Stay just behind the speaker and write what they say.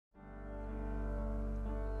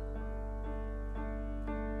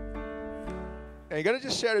I'm going to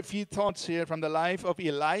just share a few thoughts here from the life of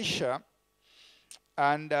Elisha.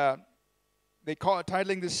 And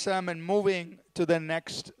titling this sermon, Moving to the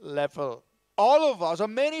Next Level. All of us, or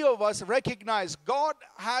many of us, recognize God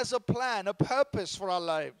has a plan, a purpose for our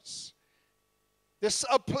lives. There's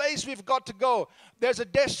a place we've got to go. There's a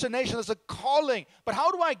destination, there's a calling. But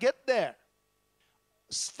how do I get there?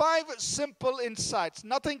 5 simple insights.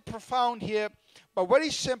 Nothing profound here, but very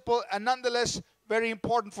simple and nonetheless very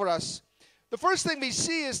important for us. The first thing we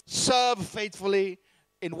see is serve faithfully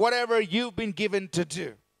in whatever you've been given to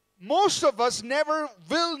do. Most of us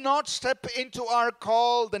will not step into our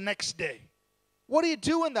call the next day. What do you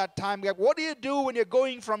do in that time gap? What do you do when you're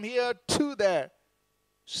going from here to there?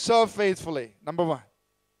 Serve faithfully, number 1.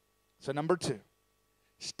 So number 2,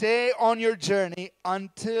 stay on your journey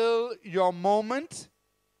until your moment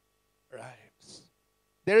arrives.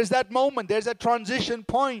 There is that moment, there's a transition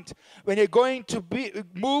point when you're going to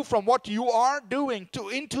move from what you are doing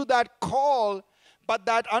into that call, but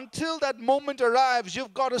that until that moment arrives,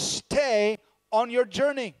 you've got to stay on your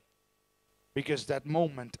journey. Because that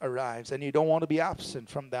moment arrives, and you don't want to be absent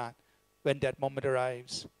from that when that moment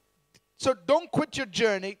arrives. So don't quit your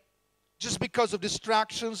journey just because of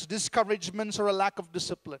distractions, discouragements, or a lack of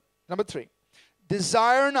discipline. Number 3,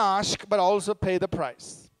 desire and ask, but also pay the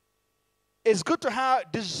price. It's good to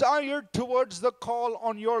have desire towards the call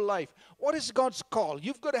on your life. What is God's call?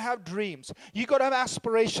 You've got to have dreams. You've got to have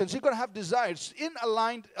aspirations. You've got to have desires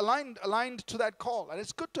aligned to that call. And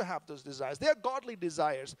it's good to have those desires. They are godly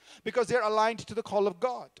desires because they're aligned to the call of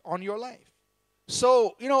God on your life.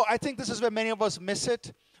 So, I think this is where many of us miss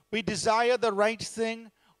it. We desire the right thing.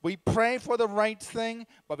 We pray for the right thing,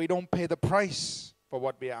 but we don't pay the price for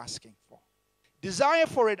what we're asking for. Desire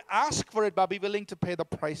for it, ask for it, but be willing to pay the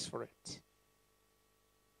price for it.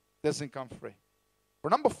 Doesn't come free.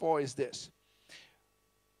 But number 4 is this.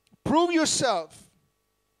 Prove yourself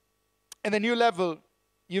in the new level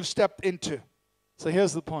you've stepped into. So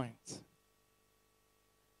here's the point.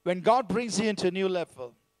 When God brings you into a new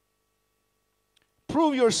level,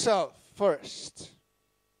 prove yourself first.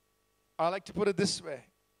 I like to put it this way.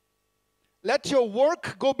 Let your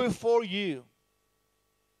work go before you,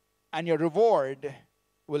 and your reward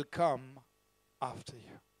will come after you.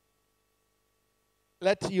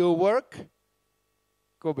 Let your work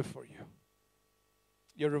go before you.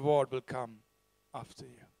 Your reward will come after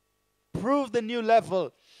you. Prove the new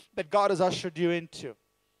level that God has ushered you into.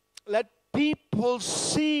 Let people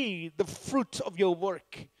see the fruit of your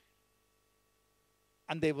work,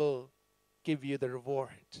 and they will give you the reward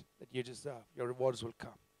that you deserve. Your rewards will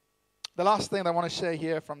come. The last thing I want to share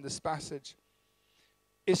here from this passage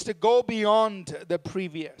is to go beyond the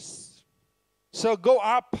previous. So go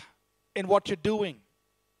up in what you're doing.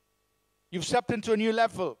 You've stepped into a new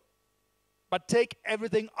level, but take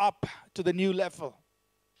everything up to the new level.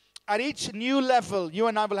 At each new level, you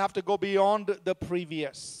and I will have to go beyond the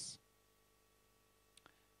previous.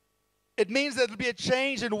 It means there will be a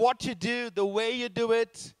change in what you do, the way you do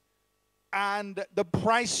it, and the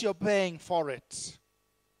price you're paying for it.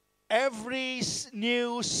 Every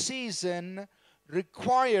new season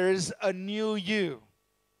requires a new you.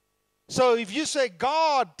 So if you say,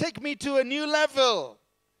 God, take me to a new level,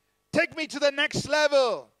 take me to the next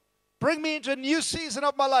level, bring me into a new season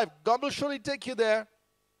of my life, God will surely take you there.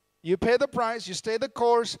 You pay the price, you stay the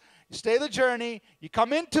course, you stay the journey, you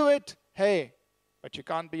come into it, hey, but you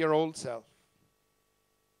can't be your old self.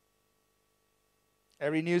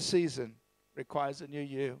 Every new season requires a new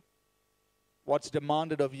you. What's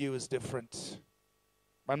demanded of you is different.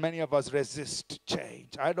 But many of us resist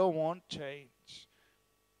change. I don't want change.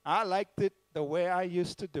 I liked it the way I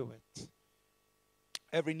used to do it.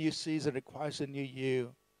 Every new season requires a new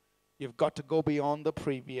you. You've got to go beyond the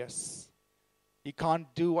previous. You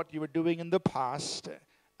can't do what you were doing in the past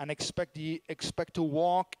and expect to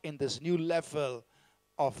walk in this new level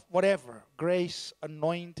of whatever, grace,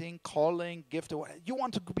 anointing, calling, gift. You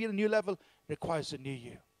want to be at a new level, requires a new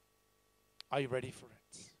you. Are you ready for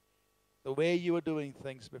it? The way you were doing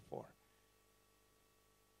things before.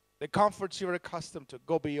 The comforts you were accustomed to,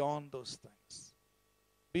 go beyond those things.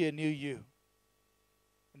 Be a new you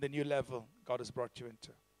in the new level God has brought you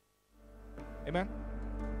into. Amen?